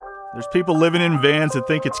There's people living in vans that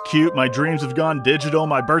think it's cute. My dreams have gone digital.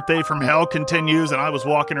 My birthday from hell continues, and I was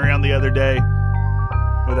walking around the other day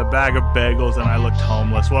with a bag of bagels, and I looked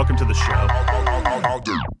homeless. Welcome to the show.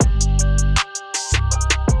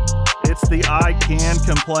 It's the I Can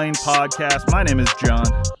Complain podcast. My name is John.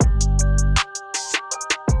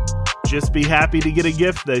 Just be happy to get a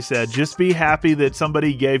gift, they said. Just be happy that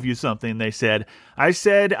somebody gave you something, they said. I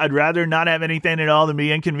said I'd rather not have anything at all than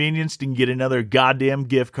be inconvenienced and get another goddamn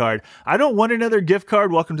gift card. I don't want another gift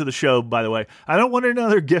card. Welcome to the show, by the way. I don't want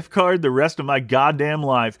another gift card the rest of my goddamn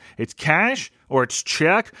life. It's cash or it's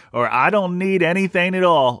check or I don't need anything at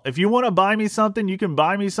all. If you want to buy me something, you can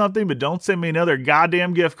buy me something, but don't send me another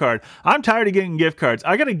goddamn gift card. I'm tired of getting gift cards.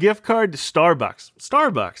 I got a gift card to Starbucks.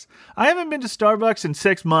 Starbucks. I haven't been to Starbucks in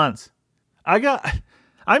 6 months.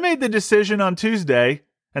 I made the decision on Tuesday,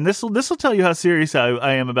 and this will tell you how serious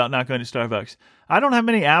I am about not going to Starbucks. I don't have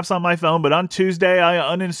many apps on my phone, but on Tuesday I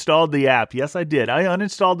uninstalled the app. Yes, I did. I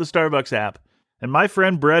uninstalled the Starbucks app. And my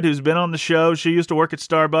friend Brett, who's been on the show, she used to work at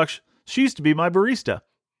Starbucks. She used to be my barista.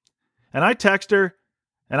 And I texted her,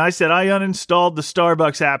 and I said, I uninstalled the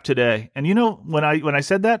Starbucks app today. And you know, when I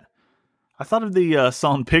said that, I thought of the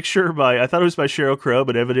song Picture I thought it was by Sheryl Crow,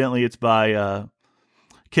 but evidently it's by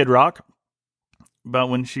Kid Rock.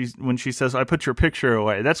 About when she says, I put your picture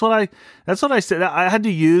away. That's what I said. I had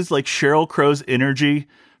to use like Sheryl Crow's energy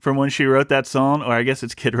from when she wrote that song, or I guess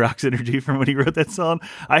it's Kid Rock's energy from when he wrote that song.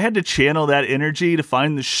 I had to channel that energy to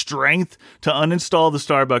find the strength to uninstall the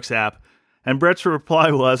Starbucks app. And Brett's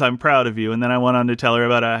reply was, I'm proud of you. And then I went on to tell her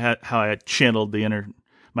about how I had channeled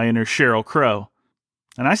my inner Sheryl Crow.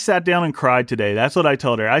 And I sat down and cried today. That's what I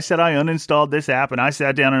told her. I said I uninstalled this app and I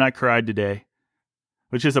sat down and I cried today.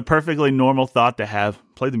 Which is a perfectly normal thought to have.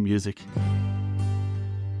 Play the music.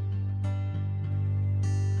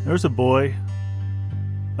 There was a boy.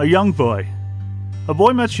 A young boy. A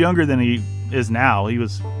boy much younger than he is now. He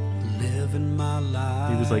was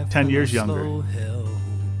like 10 years younger.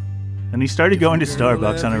 And he started going to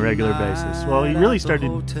Starbucks on a regular basis. Well, he really started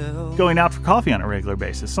going out for coffee on a regular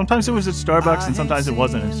basis. Sometimes it was at Starbucks and sometimes it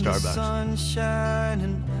wasn't at Starbucks.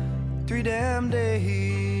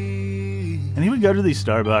 And he would go to these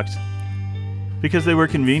Starbucks because they were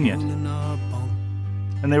convenient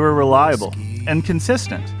and they were reliable and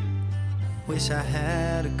consistent.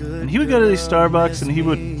 And he would go to these Starbucks and he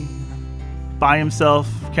would buy himself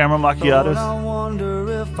caramel macchiatos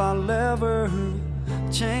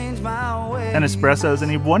and espressos,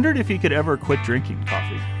 and he wondered if he could ever quit drinking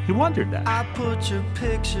coffee. He wondered that.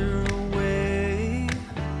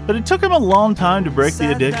 But it took him a long time to break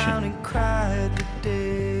the addiction.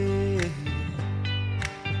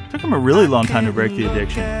 Took him a really long time to break the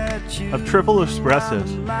addiction of triple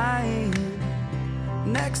espressos,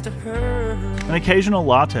 an occasional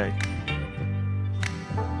latte,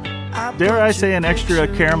 dare I say an extra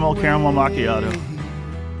caramel macchiato.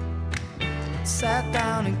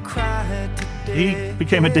 He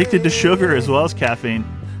became addicted to sugar as well as caffeine.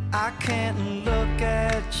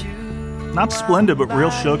 Not Splenda, but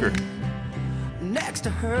real sugar.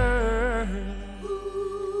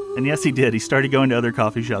 And yes, he did. He started going to other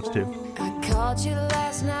coffee shops, too.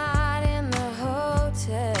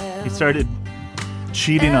 He started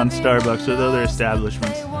cheating on Starbucks with other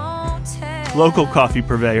establishments. Local coffee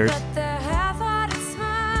purveyors.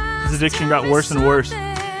 His addiction got worse and worse.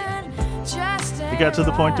 It got to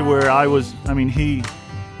the point to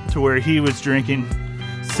where he was drinking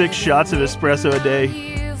 6 shots of espresso a day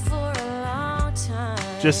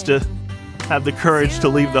just to have the courage to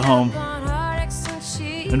leave the home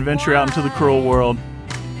and venture out into the cruel world.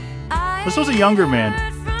 This was a younger man.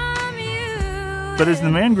 But as the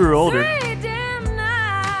man grew older,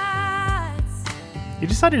 he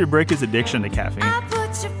decided to break his addiction to caffeine.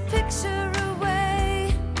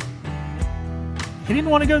 He didn't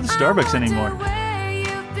want to go to the Starbucks anymore.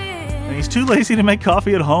 And he's too lazy to make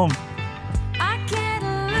coffee at home.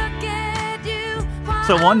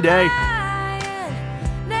 So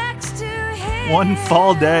one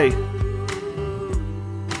fall day,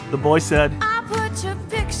 the boy said, I'm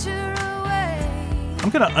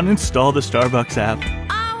going to uninstall the Starbucks app.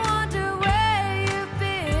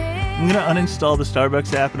 I'm going to uninstall the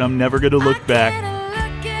Starbucks app and I'm never going to look back.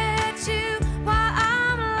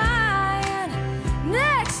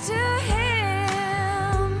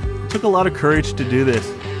 It took a lot of courage to do this.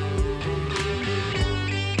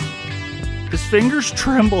 His fingers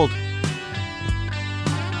trembled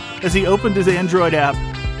as he opened his Android app.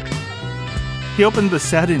 He opened the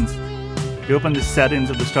settings. He opened the settings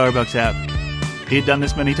of the Starbucks app. He had done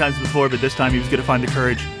this many times before, but this time he was going to find the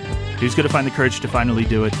courage. He was going to find the courage to finally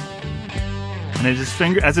do it. And as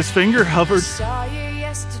his finger hovered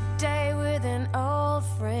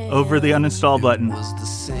over the uninstall button.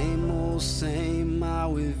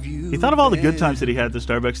 He thought of all the good times that he had at the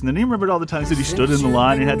Starbucks, and then he remembered all the times that he stood in the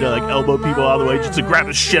line and had to like elbow people out of the way just to grab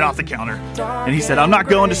his shit off the counter. And he said, I'm not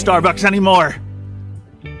going to Starbucks anymore.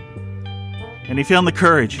 And he found the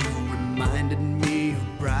courage. He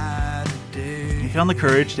found the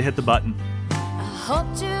courage to hit the button.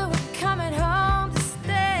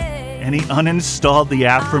 And he uninstalled the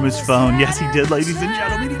app from his phone. Yes, he did, ladies and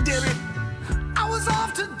gentlemen, he did it. I was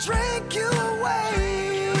off to drink you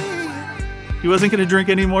away. He wasn't going to drink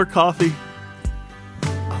any more coffee.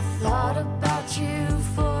 I thought about you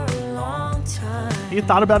for a long time. He had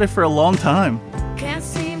thought about it for a long time. Can't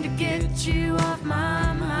seem to get you off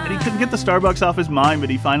my mind. And he couldn't get the Starbucks off his mind, but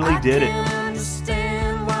he finally did it.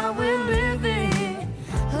 Understand why we're living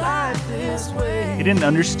life this way. He didn't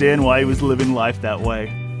understand why he was living life that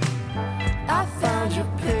way. I found your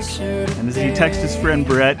picture And as he texted his friend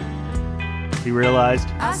Brett, he realized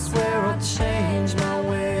I swear I'll change my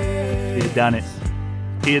way. he had done it.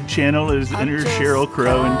 He had channeled his inner Sheryl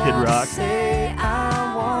Crow in Kid Rock,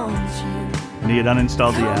 and he had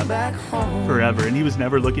uninstalled the app forever, and he was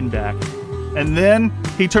never looking back. And then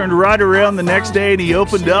he turned right around the next day and he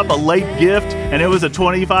opened up a late gift, and it was a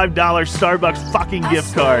 $25 Starbucks fucking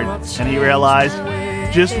gift card. And he realized,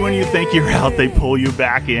 just when you think you're out, they pull you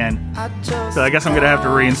back in. So I guess I'm going to have to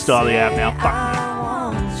reinstall the app now. Fuck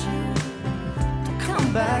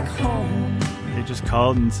me. They just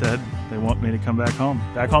called and said they want me to come back home.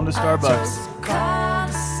 Back home to Starbucks.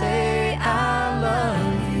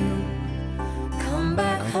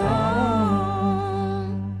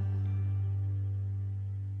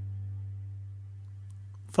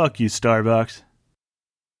 Fuck you, Starbucks.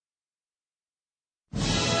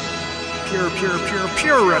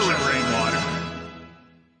 Pure Russian rainwater.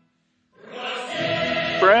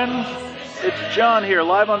 Friends, it's John here,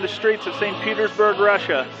 live on the streets of St. Petersburg,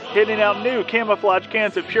 Russia, handing out new camouflage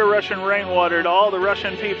cans of pure Russian rainwater to all the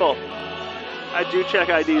Russian people. I do check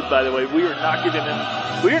IDs, by the way. We are not giving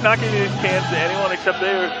these cans to anyone except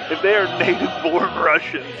if they are native-born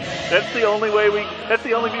Russians. That's the only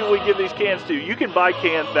people we give these cans to. You can buy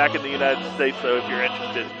cans back in the United States, though, if you're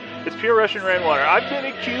interested. It's pure Russian rainwater. I've been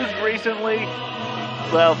accused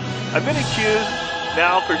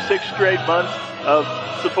now for 6 straight months of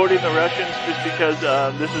supporting the Russians just because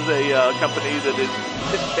this is a company that is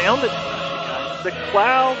founded in Russia, guys. The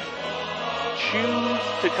clouds choose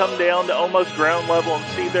to come down to almost ground level and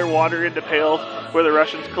seed their water into pails where the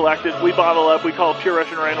Russians collect it. We bottle up. We call it pure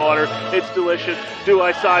Russian rainwater. It's delicious. Do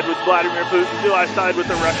I side with Vladimir Putin? Do I side with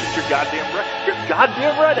the Russians? You're goddamn right. You're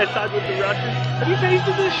goddamn right. I side with the Russians. Have you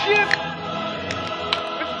tasted this shit?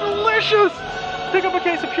 It's delicious. Pick up a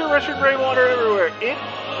case of pure Russian rainwater everywhere. It's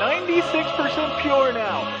 96% pure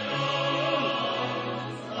now.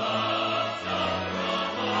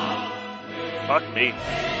 Fuck me.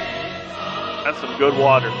 That's some good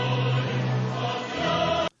water.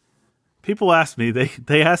 People ask me,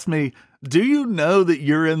 they ask me, do you know that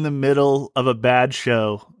you're in the middle of a bad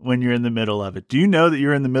show when you're in the middle of it? Do you know that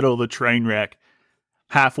you're in the middle of a train wreck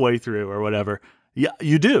halfway through or whatever? Yeah,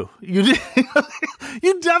 you do. You do.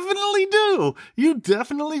 You definitely do. You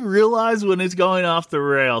definitely realize when it's going off the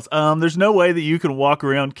rails. There's no way that you can walk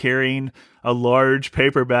around carrying a large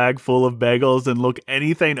paper bag full of bagels and look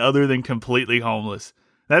anything other than completely homeless.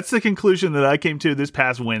 That's the conclusion that I came to this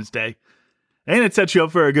past Wednesday. And it set you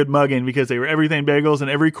up for a good mugging because they were everything bagels in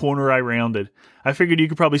every corner I rounded. I figured you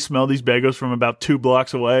could probably smell these bagels from about 2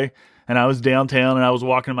 blocks away. And I was downtown and I was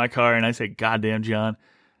walking in my car and I said, goddamn, John,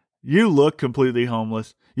 you look completely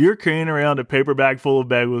homeless. You're carrying around a paper bag full of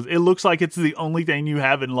bagels. It looks like it's the only thing you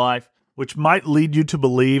have in life, which might lead you to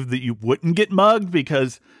believe that you wouldn't get mugged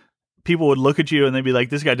because people would look at you and they'd be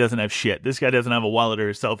like, this guy doesn't have shit. This guy doesn't have a wallet or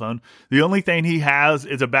a cell phone. The only thing he has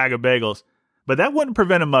is a bag of bagels. But that wouldn't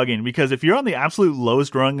prevent a mugging because if you're on the absolute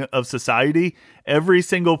lowest rung of society, every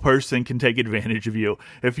single person can take advantage of you.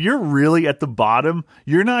 If you're really at the bottom,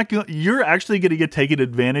 you're actually going to get taken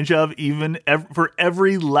advantage of for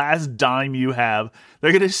every last dime you have.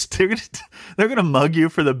 They're going to mug you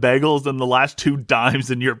for the bagels and the last 2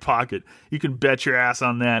 dimes in your pocket. You can bet your ass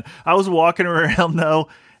on that. I was walking around though.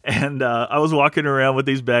 And I was walking around with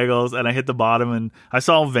these bagels, and I hit the bottom, and I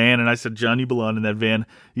saw a van, and I said, John, you belong in that van.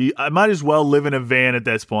 I might as well live in a van at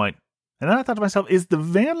this point. And then I thought to myself, is the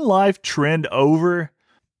van life trend over?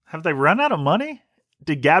 Have they run out of money?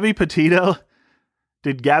 Did Gabby Petito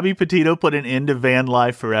put an end to van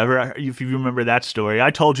life forever? If you remember that story. I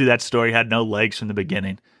told you that story had no legs from the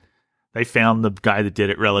beginning. They found the guy that did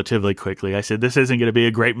it relatively quickly. I said, this isn't going to be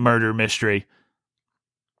a great murder mystery.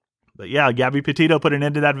 But yeah, Gabby Petito put an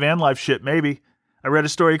end to that van life shit, maybe. I read a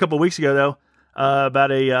story a couple weeks ago, though.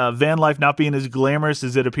 about a van life not being as glamorous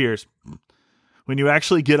as it appears. When you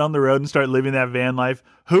actually get on the road and start living that van life,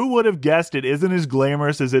 who would have guessed it isn't as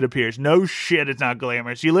glamorous as it appears? No shit, it's not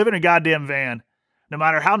glamorous. You live in a goddamn van. No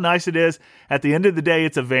matter how nice it is, at the end of the day,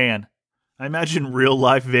 it's a van. I imagine real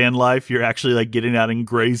life van life, you're actually like getting out and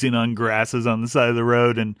grazing on grasses on the side of the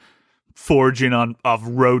road and foraging off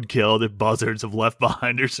roadkill that buzzards have left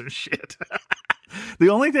behind or some shit. The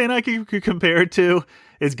only thing I could compare it to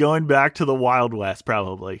is going back to the Wild West,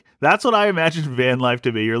 probably. That's what I imagine van life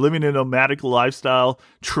to be. You're living a nomadic lifestyle,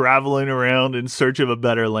 traveling around in search of a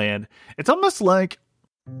better land. It's almost like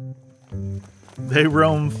they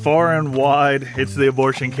roam far and wide. It's the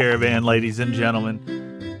abortion caravan, ladies and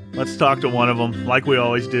gentlemen. Let's talk to one of them, like we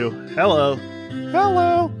always do. Hello.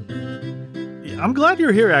 Hello. I'm glad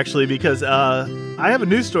you're here, actually, because I have a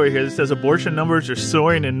news story here that says abortion numbers are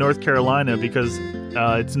soaring in North Carolina because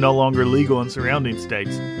it's no longer legal in surrounding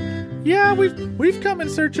states. Yeah, we've come in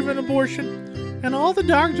search of an abortion, and all the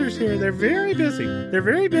doctors here, they're very busy. They're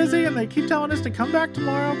very busy, and they keep telling us to come back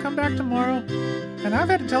tomorrow. And I've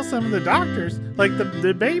had to tell some of the doctors, like,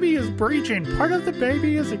 the baby is breaching. Part of the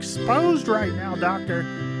baby is exposed right now, doctor.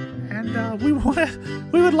 And we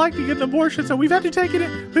would like to get an abortion, so we've had to take it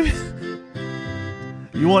in.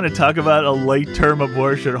 You want to talk about a late-term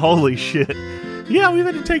abortion? Holy shit. Yeah, we've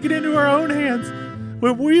had to take it into our own hands.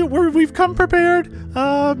 We've come prepared.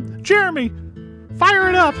 Jeremy, fire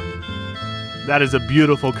it up. That is a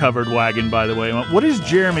beautiful covered wagon, by the way. What is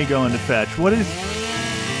Jeremy going to fetch? What is...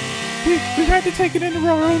 We've had to take it into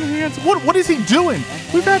our own hands. What is he doing?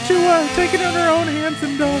 We've had to take it into our own hands,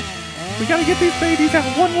 and we gotta get these babies out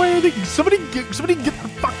one way or the other. Somebody get the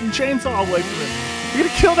fucking chainsaw away from him. We're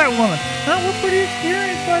gonna kill that woman. No, we're pretty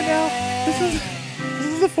experienced by now. This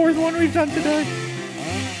is the fourth one we've done today.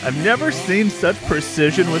 I've never seen such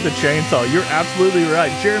precision with a chainsaw. You're absolutely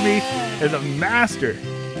right. Jeremy is a master.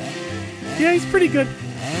 Yeah, he's pretty good.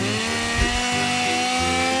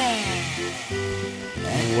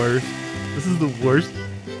 Worst. This is the worst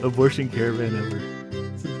abortion caravan ever.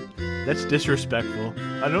 That's disrespectful.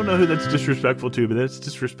 I don't know who that's disrespectful to, but that's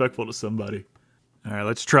disrespectful to somebody. All right,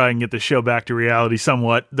 let's try and get the show back to reality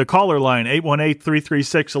somewhat. The caller line,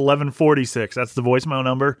 818-336-1146. That's the voicemail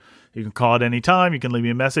number. You can call it any time. You can leave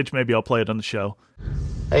me a message. Maybe I'll play it on the show.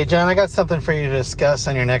 Hey, John, I got something for you to discuss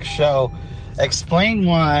on your next show. Explain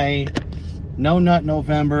why No Nut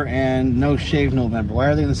November and No Shave November. Why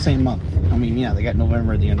are they in the same month? I mean, yeah, they got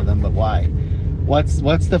November at the end of them, but why?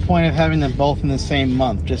 What's the point of having them both in the same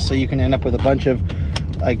month? Just so you can end up with a bunch of,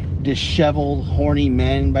 like, disheveled, horny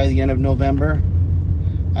men by the end of November?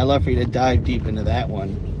 I'd love for you to dive deep into that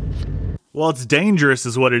one. Well, it's dangerous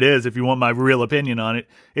is what it is, if you want my real opinion on it.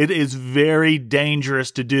 It is very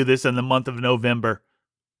dangerous to do this in the month of November.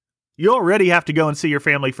 You already have to go and see your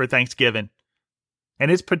family for Thanksgiving. And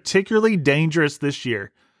it's particularly dangerous this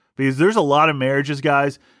year because there's a lot of marriages,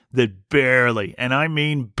 guys, that barely, and I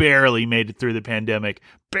mean barely, made it through the pandemic,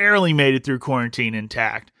 barely made it through quarantine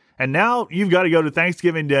intact. And now you've got to go to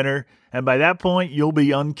Thanksgiving dinner, and by that point, you'll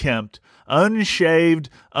be unkempt, unshaved,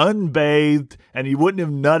 unbathed, and you wouldn't have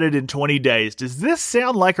nutted in 20 days. Does this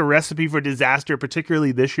sound like a recipe for disaster,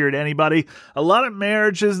 particularly this year to anybody? A lot of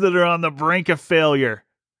marriages that are on the brink of failure.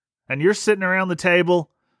 And you're sitting around the table,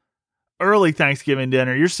 early Thanksgiving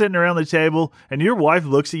dinner, you're sitting around the table, and your wife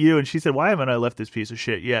looks at you, and she said, why haven't I left this piece of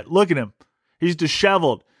shit yet? Look at him. He's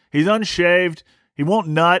disheveled. He's unshaved. He won't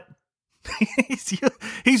nut.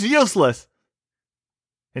 He's useless.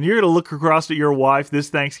 And you're going to look across at your wife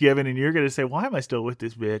this Thanksgiving and you're going to say, why am I still with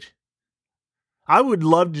this bitch? I would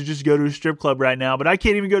love to just go to a strip club right now, but I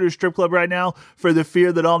can't even go to a strip club right now for the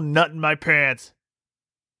fear that I'll nut in my pants.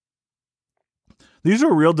 These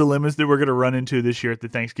are real dilemmas that we're going to run into this year at the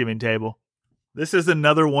Thanksgiving table. This is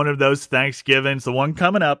another one of those Thanksgivings, the one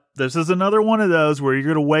coming up. This is another one of those where you're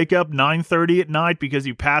going to wake up 9:30 at night because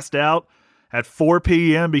you passed out at 4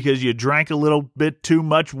 p.m. because you drank a little bit too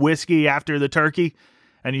much whiskey after the turkey.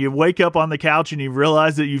 And you wake up on the couch and you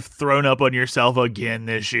realize that you've thrown up on yourself again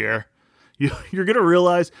this year. You're going to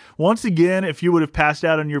realize, once again, if you would have passed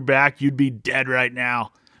out on your back, you'd be dead right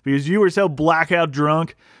now. Because you were so blackout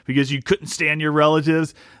drunk, because you couldn't stand your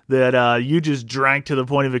relatives, that you just drank to the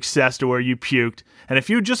point of excess to where you puked. And if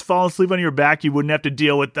you just fall asleep on your back, you wouldn't have to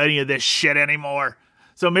deal with any of this shit anymore.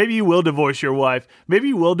 So maybe you will divorce your wife. Maybe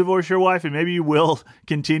you will divorce your wife, and maybe you will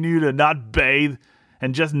continue to not bathe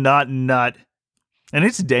and just not nut. And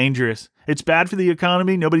it's dangerous. It's bad for the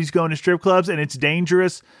economy. Nobody's going to strip clubs, and it's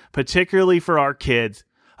dangerous, particularly for our kids.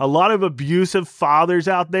 A lot of abusive fathers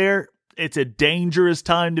out there. It's a dangerous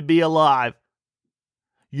time to be alive.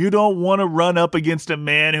 You don't want to run up against a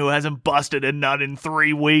man who hasn't busted a nut in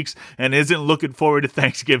 3 weeks and isn't looking forward to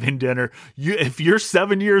Thanksgiving dinner. If you're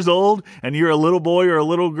 7 years old and you're a little boy or a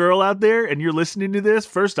little girl out there and you're listening to this,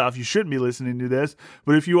 first off, you shouldn't be listening to this.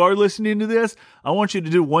 But if you are listening to this, I want you to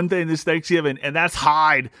do one thing this Thanksgiving, and that's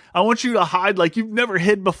hide. I want you to hide like you've never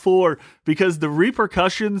hid before, because the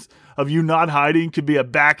repercussions of you not hiding could be a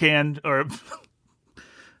backhand or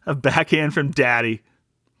a backhand from daddy.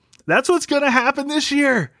 That's what's going to happen this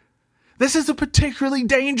year. This is a particularly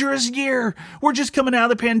dangerous year. We're just coming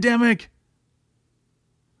out of the pandemic.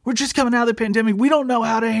 We don't know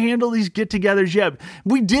how to handle these get-togethers yet.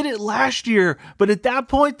 We did it last year, but at that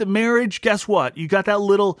point, the marriage, guess what? You got that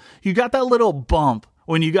little bump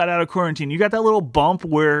when you got out of quarantine. You got that little bump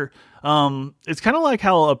where it's kind of like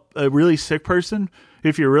how a really sick person,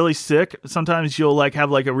 if you're really sick, sometimes you'll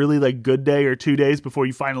have a really good day or 2 days before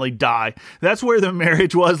you finally die. That's where the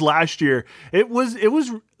marriage was last year.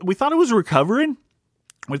 We thought it was recovering.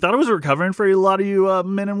 We thought it was recovering for a lot of you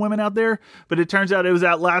men and women out there, but it turns out it was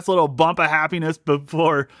that last little bump of happiness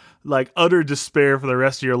before utter despair for the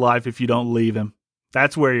rest of your life if you don't leave him.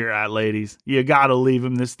 That's where you're at, ladies. You gotta leave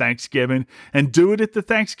him this Thanksgiving and do it at the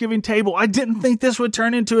Thanksgiving table. I didn't think this would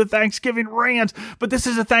turn into a Thanksgiving rant, but this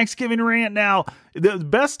is a Thanksgiving rant now. The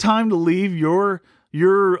best time to leave your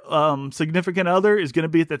significant other is going to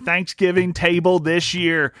be at the Thanksgiving table this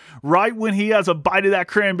year. Right when he has a bite of that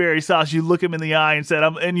cranberry sauce, you look him in the eye and say,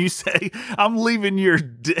 I'm leaving your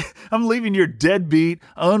deadbeat,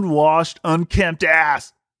 unwashed, unkempt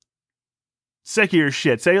ass. Sick of your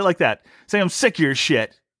shit. Say it like that. Say, I'm sick of your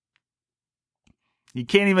shit. You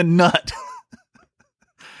can't even nut.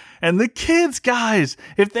 And the kids, guys,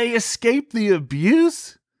 if they escape the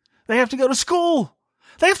abuse, they have to go to school.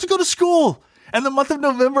 And the month of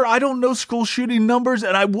November, I don't know school shooting numbers,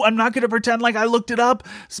 and I'm not going to pretend like I looked it up,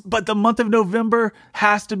 but the month of November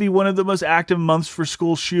has to be one of the most active months for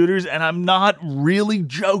school shooters, and I'm not really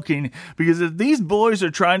joking, because if these boys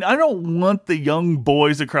are I don't want the young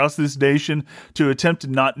boys across this nation to attempt to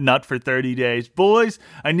not nut for 30 days. Boys,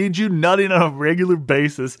 I need you nutting on a regular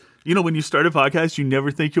basis. You know, when you start a podcast, you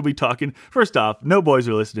never think you'll be talking. First off, no boys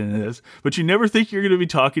are listening to this, but you never think you're going to be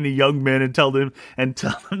talking to young men and tell them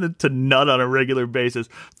to nut on a regular basis.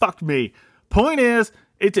 Fuck me. Point is,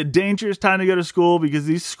 it's a dangerous time to go to school because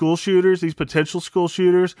these potential school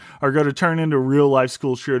shooters are going to turn into real life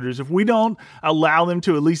school shooters if we don't allow them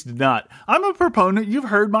to at least nut. I'm a proponent. You've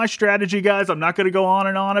heard my strategy, guys. I'm not going to go on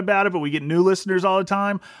and on about it, but we get new listeners all the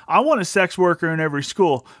time. I want a sex worker in every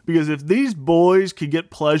school, because if these boys could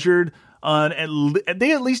get pleasured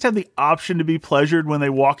they at least have the option to be pleasured when they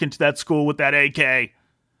walk into that school with that AK.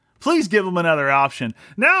 Please give them another option.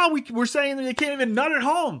 Now we're saying that they can't even nut at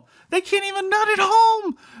home. They can't even nut at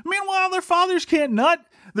home. Meanwhile, their fathers can't nut.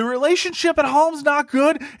 The relationship at home's not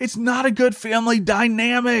good. It's not a good family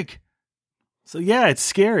dynamic. So yeah, it's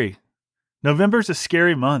scary. November's a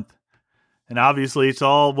scary month. And obviously it's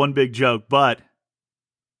all one big joke, but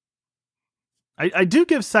I do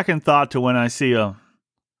give second thought to when I see a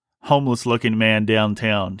homeless looking man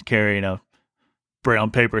downtown carrying a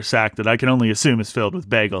brown paper sack that I can only assume is filled with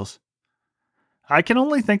bagels. I can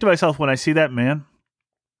only think to myself when I see that man,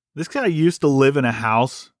 this guy used to live in a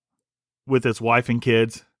house with his wife and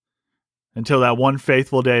kids until that one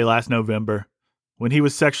faithful day last November when he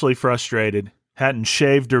was sexually frustrated, hadn't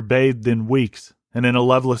shaved or bathed in weeks, and in a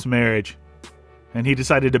loveless marriage. And he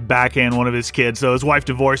decided to backhand one of his kids, so his wife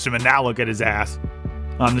divorced him, and now look at his ass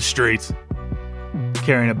on the streets,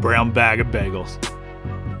 carrying a brown bag of bagels.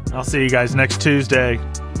 I'll see you guys next Tuesday.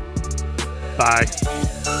 Bye.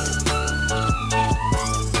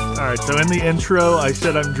 Alright, so in the intro, I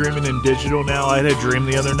said I'm dreaming in digital now. I had a dream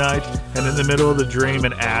the other night, and in the middle of the dream,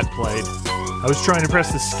 an ad played. I was trying to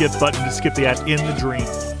press the skip button to skip the ad in the dream.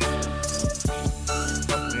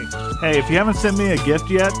 Hey, if you haven't sent me a gift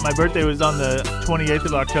yet, my birthday was on the 28th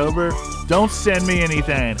of October. Don't send me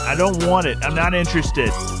anything. I don't want it. I'm not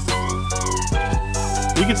interested.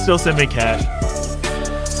 You can still send me cash.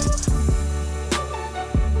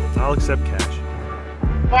 I'll accept cash.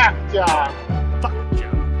 Fuck John. Fuck Joe.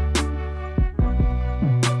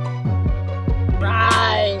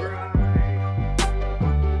 Right.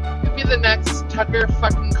 Could be the next Tucker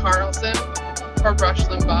fucking Carlson or Rush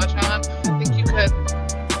Limbaugh, John. I think you could.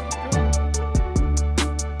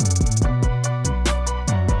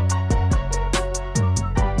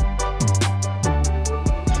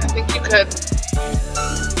 Could.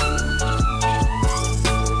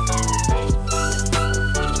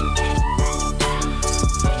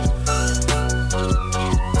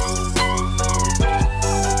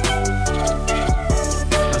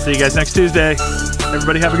 I'll see you guys next Tuesday.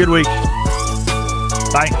 Everybody have a good week.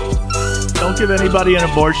 Bye. Don't give anybody an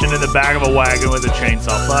abortion in the back of a wagon with a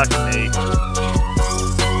chainsaw. Fuck me.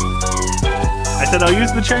 I said I'll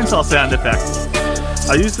use the chainsaw sound effect.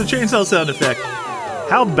 I'll use the chainsaw sound effect.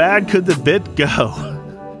 How bad could the bit go?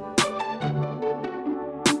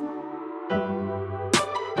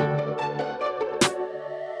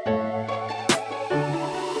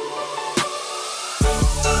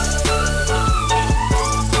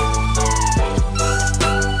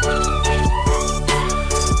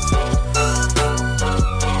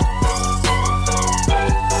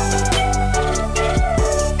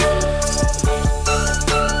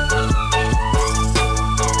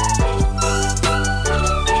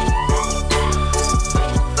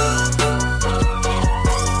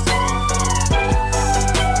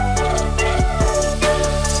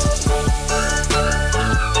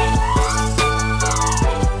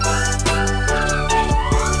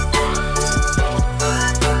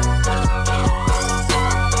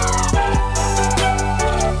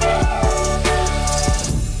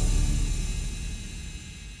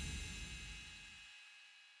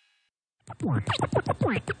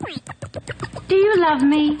 Do you love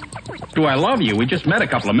me? Do I love you? We just met a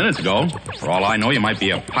couple of minutes ago. For all I know, you might be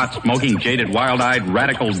a pot-smoking, jaded, wild-eyed,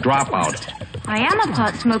 radical dropout. I am a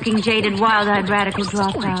pot-smoking, jaded, wild-eyed, radical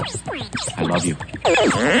dropout. I love you.